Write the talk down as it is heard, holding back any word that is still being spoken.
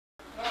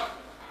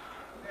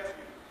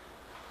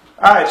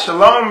All right,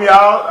 shalom,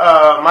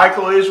 y'all.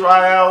 Michael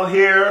Israel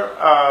here,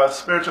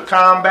 Spiritual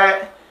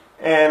Combat,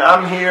 and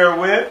I'm here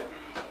with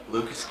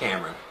Lucas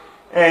Cameron,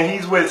 and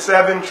he's with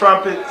 7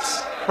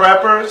 Trumpets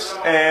Preppers.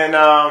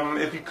 And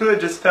if you could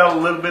just tell a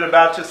little bit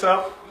about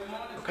yourself.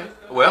 Okay.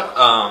 Well,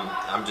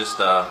 I'm just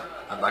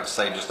I'd like to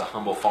say just a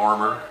humble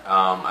farmer.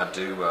 I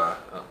do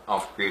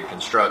off-grid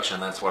construction.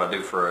 That's what I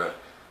do for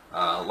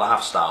a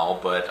lifestyle.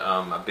 But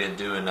I've been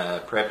doing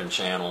a prepping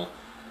channel,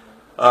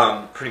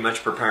 pretty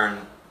much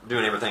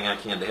doing everything I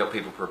can to help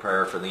people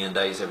prepare for the end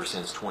days ever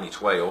since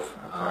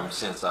 2012.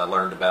 Since I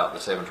learned about the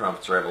 7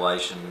 Trumpets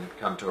revelation,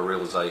 come to a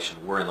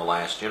realization we're in the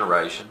last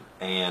generation,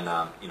 and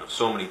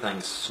so many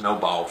things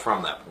snowballed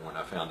from that point.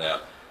 I found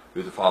out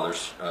who the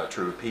Father's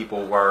true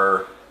people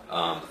were,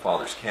 the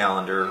Father's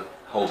calendar,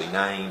 holy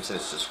names.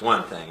 It's just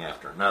one thing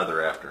after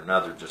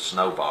another, just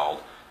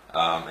snowballed.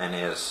 And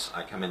as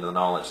I come into the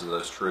knowledge of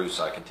those truths,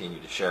 I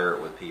continue to share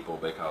it with people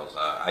because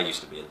I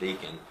used to be a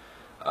deacon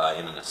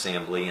in an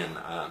assembly, and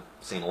I've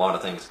seen a lot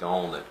of things go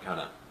on that kind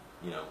of,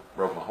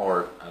 broke my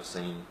heart. I've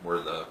seen where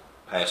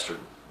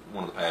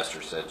one of the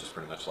pastors said just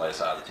pretty much lay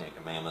aside the 10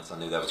 Commandments. I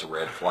knew that was a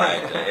red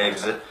flag to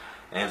exit.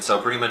 And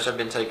so pretty much I've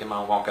been taking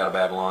my walk out of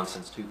Babylon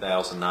since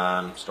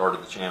 2009,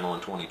 started the channel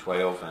in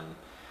 2012, and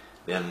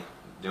been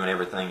doing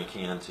everything I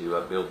can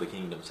to build the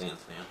kingdom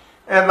since then.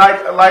 And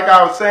like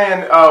I was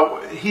saying,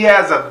 he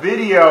has a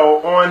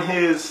video on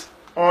his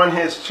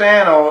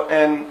channel,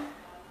 and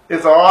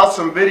it's an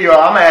awesome video.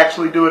 I'm gonna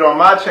actually do it on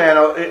my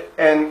channel,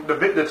 and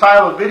the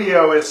title of the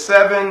video is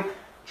 7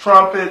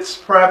 Trumpets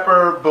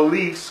Prepper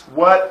Beliefs: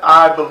 What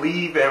I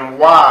Believe and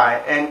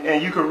Why.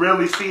 And you could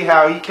really see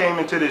how he came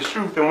into this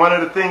truth. And one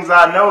of the things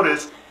I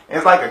noticed, and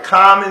it's like a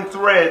common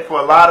thread for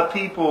a lot of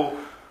people,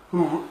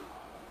 who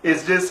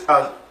is just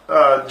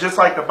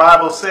like the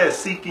Bible says,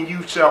 seeking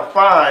you shall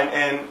find.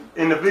 And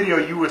in the video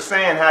you were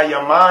saying how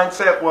your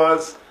mindset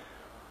was,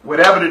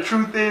 whatever the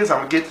truth is, I'm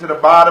going to get to the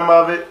bottom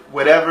of it,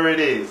 whatever it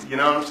is. You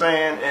know what I'm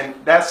saying? And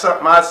that's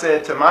something I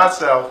said to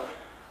myself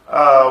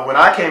when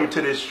I came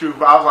into this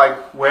truth. I was like,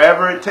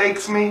 wherever it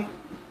takes me,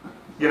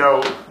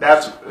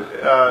 that's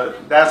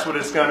what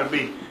it's going to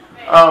be.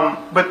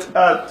 But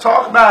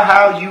talk about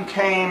how you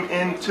came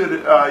into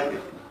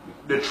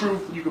the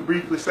truth. You could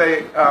briefly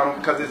say,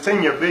 because it's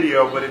in your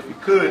video, but if you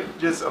could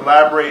just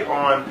elaborate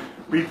on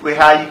briefly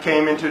how you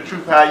came into the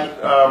truth, how you,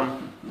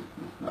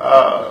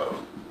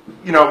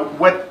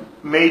 what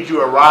made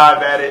you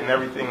arrive at it and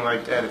everything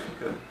like that, if you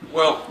could.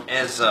 Well,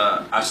 as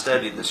I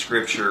studied the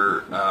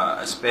scripture,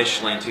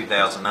 especially in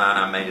 2009,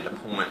 I made it a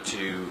point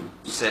to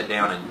sit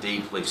down and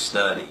deeply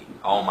study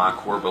all my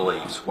core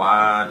beliefs.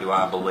 Why do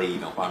I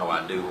believe, and why do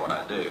I do what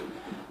I do?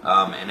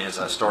 And as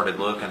I started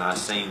looking, I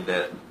seen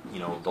that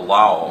the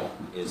law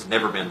has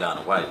never been done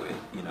away with.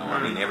 I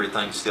mean,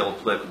 everything's still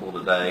applicable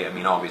today. I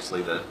mean,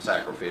 obviously the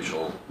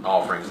sacrificial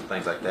offerings and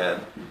things like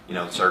that,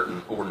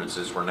 certain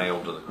ordinances were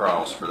nailed to the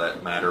cross for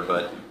that matter.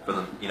 But for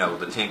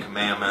the 10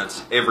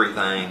 Commandments,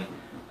 everything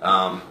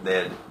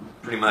that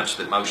pretty much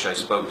that Moshe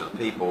spoke to the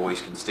people, we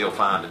can still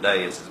find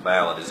today. It's as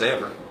valid as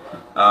ever.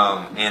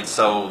 And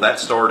so that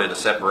started a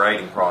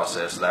separating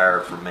process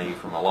there for me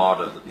from a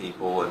lot of the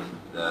people, and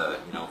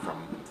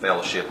from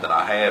fellowship that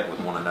I had with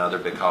one another,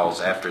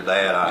 because after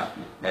that I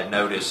had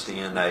noticed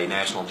in a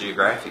National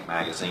Geographic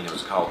magazine, it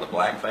was called The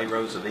Black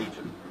Pharaohs of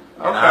Egypt.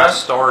 Okay. And I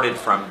started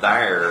from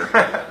there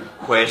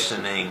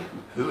questioning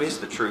who is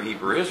the true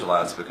Hebrew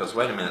Israelites, because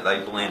wait a minute,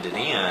 they blended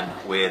in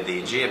with the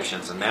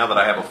Egyptians, and now that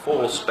I have a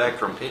full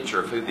spectrum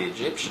picture of who the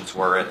Egyptians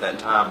were at that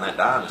time, that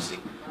dynasty,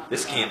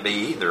 this can't be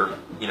either.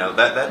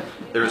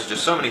 There's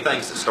just so many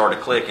things that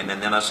started clicking,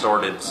 and then I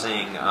started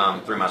seeing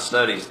through my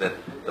studies that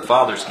the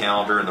Father's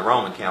calendar and the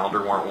Roman calendar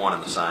weren't one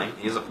and the same.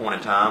 His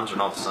appointed times are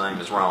not the same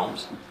as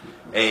Rome's.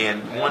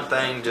 And one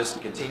thing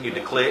just continued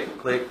to click,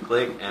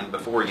 and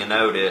before you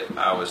knowed it,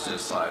 I was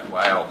just like,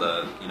 wow,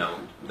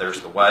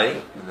 there's the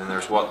way, and then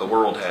there's what the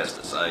world has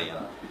to say.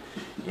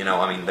 And,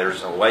 I mean,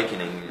 there's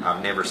awakening.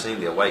 I've never seen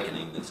the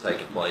awakening that's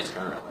taking place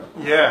currently.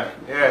 Yeah.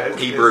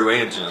 Hebrew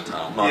and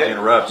Gentile, not to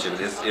interrupt you.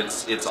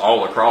 It's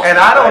all across. And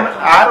I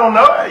don't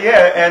know.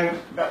 Yeah, and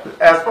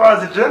as far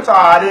as the Gentile,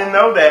 I didn't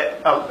know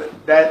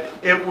that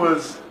it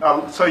was.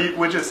 So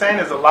what you're saying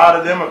is a lot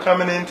of them are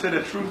coming into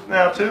the truth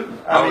now too.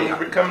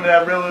 We're coming to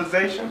that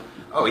realization.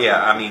 Oh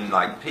yeah, I mean,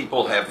 like,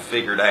 people have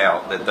figured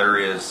out that there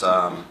is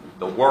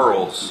the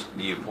world's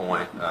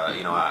viewpoint.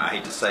 I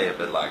hate to say it,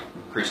 but like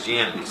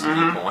Christianity's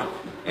viewpoint,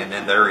 and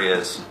then there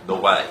is the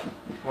way.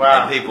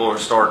 Wow. And people are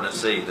starting to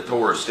see the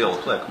Torah is still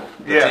applicable.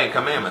 The 10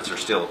 Commandments are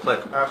still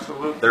applicable.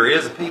 Absolutely. There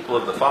is a people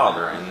of the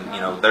Father, and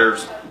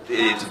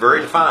it's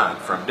very defined.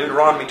 From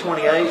Deuteronomy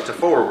 28 to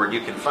forward, you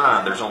can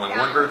find there's only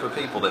one group of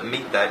people that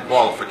meet that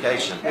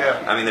qualification.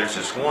 Yeah. I mean, there's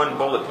just one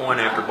bullet point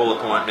after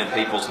bullet point, and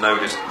people's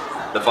noticed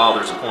the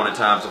Father's appointed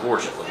times of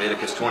worship.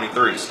 Leviticus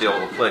 23 is still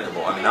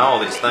applicable. I mean, all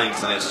these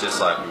things, and it's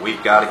just like,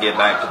 we've got to get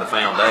back to the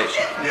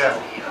foundation. Yeah.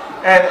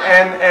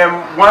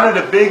 And one of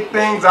the big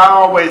things I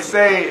always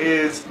say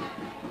is,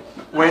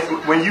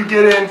 when you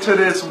get into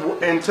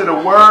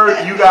the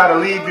word, you got to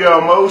leave your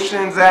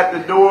emotions at the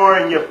door,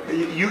 and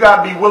you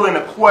got to be willing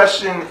to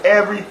question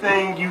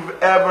everything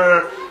you've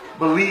ever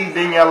believed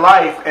in your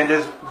life, and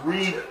just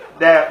read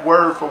that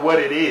word for what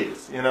it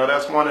is. You know,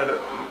 that's one of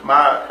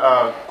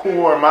my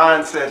core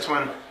mindsets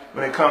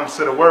when it comes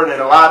to the word.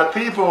 And a lot of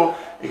people,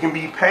 it can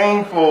be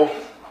painful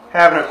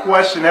having to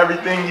question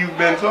everything you've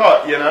been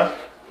taught. You know.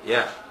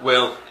 Yeah.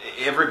 Well,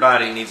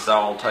 everybody needs to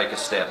all take a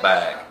step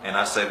back, and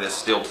I say this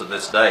still to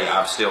this day.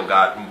 I've still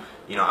got,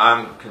 you know,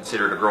 I'm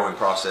considered a growing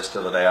process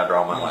till the day I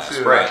draw my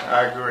last breath.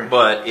 I agree.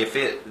 But if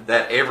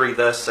that every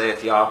thus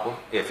saith Yahweh,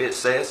 if it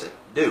says it,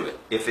 do it.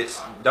 If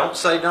it's don't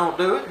say don't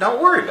do it,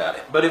 don't worry about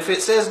it. But if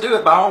it says do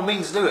it, by all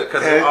means do it,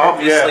 because it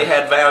obviously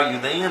had value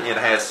then. It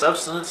has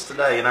substance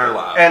today in our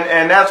lives.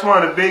 And that's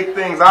one of the big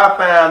things I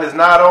found is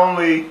not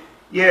only,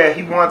 yeah,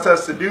 he wants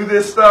us to do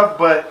this stuff,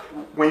 but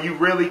when you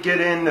really get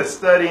into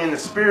studying the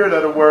spirit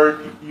of the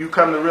word, you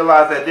come to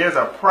realize that there's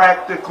a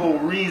practical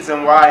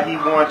reason why he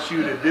wants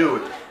you to do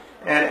it.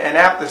 And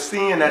after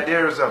seeing that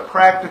there's a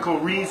practical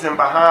reason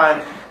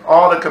behind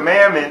all the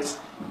commandments,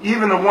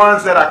 even the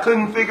ones that I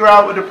couldn't figure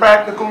out what the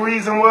practical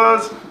reason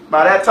was,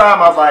 by that time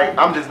I was like,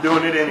 I'm just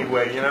doing it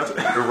anyway, you know?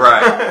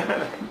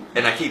 Right.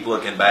 And I keep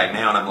looking back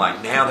now, and I'm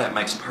like, now that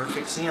makes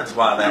perfect sense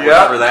why that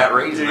was for that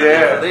reason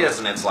and for this.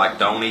 And it's like,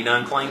 don't eat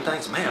unclean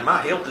things. Man,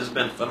 my health has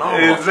been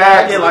phenomenal.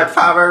 Exactly. I get like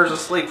 5 hours of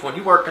sleep. When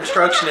you work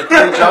construction at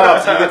 3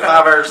 jobs, you get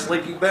 5 hours of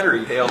sleep, you better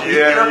eat healthy.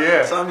 Yeah, you know?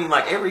 yeah. So, I mean,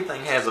 like,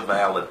 everything has a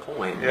valid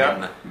point.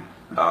 Yeah.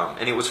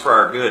 And it was for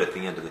our good at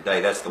the end of the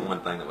day. That's the one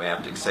thing that we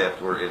have to accept.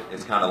 Where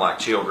it's kind of like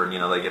children, you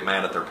know, they get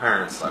mad at their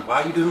parents, like,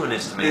 "Why are you doing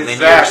this to me?" And then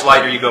years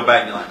later, you go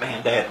back and you're like,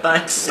 "Man, Dad,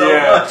 thanks so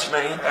much,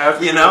 man."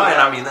 Absolutely. You know, and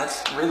I mean,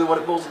 that's really what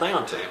it boils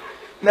down to.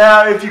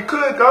 Now, if you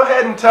could, go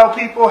ahead and tell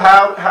people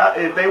how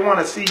if they want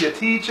to see your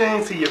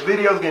teachings, see your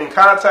videos, get in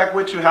contact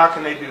with you, how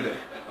can they do that?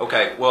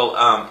 Okay,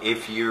 well,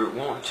 if you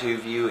want to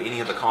view any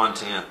of the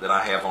content that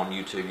I have on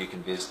YouTube, you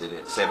can visit it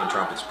at 7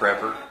 Trumpets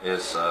Prepper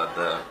is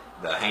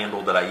the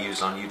handle that I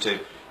use on YouTube.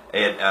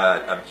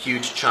 A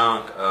huge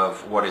chunk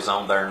of what is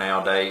on there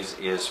nowadays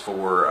is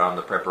for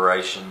the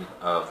preparation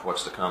of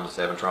what's to come, the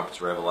 7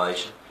 Trumpets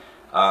Revelation.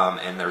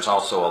 And there's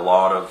also a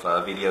lot of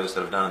videos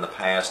that I've done in the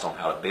past on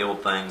how to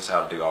build things,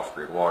 how to do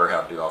off-grid water,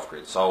 how to do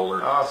off-grid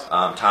solar,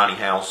 awesome. Tiny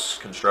house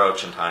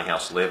construction, tiny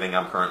house living.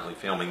 I'm currently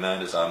filming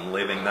that as I'm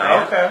living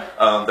that.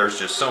 Okay. There's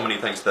just so many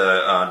things.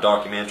 The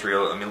documentary,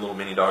 I mean, a little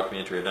mini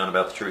documentary I've done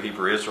about the true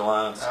Hebrew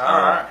Israelites.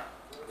 All right.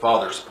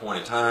 Father's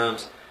Appointed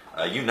Times.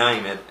 You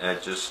name it.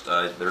 There's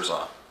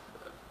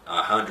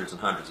hundreds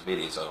and hundreds of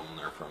videos on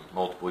there from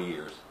multiple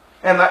years.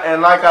 And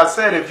like I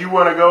said, if you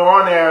want to go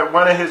on there,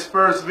 one of his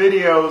first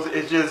videos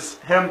is just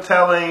him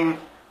telling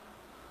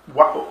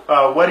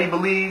what he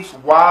believes,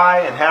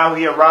 why, and how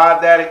he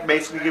arrived at it,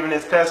 basically giving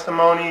his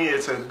testimony.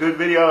 It's a good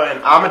video,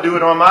 and I'm going to do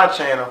it on my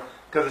channel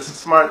because it's a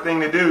smart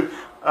thing to do.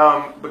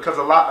 Because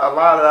a lot of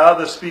the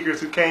other speakers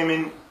who came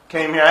here,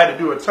 I had to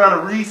do a ton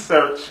of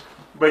research.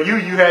 But you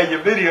had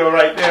your video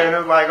right there, and it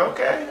was like,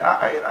 okay,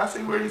 I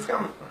see where he's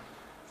coming from.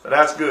 So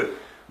that's good.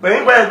 But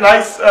anyway,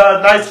 nice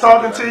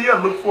talking to you.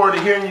 I look forward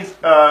to hearing you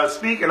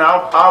speak, and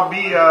I'll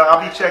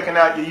be checking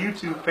out your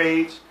YouTube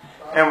page.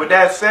 And with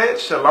that said,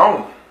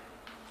 shalom. All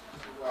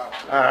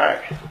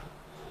right.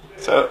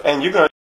 So, and you're gonna.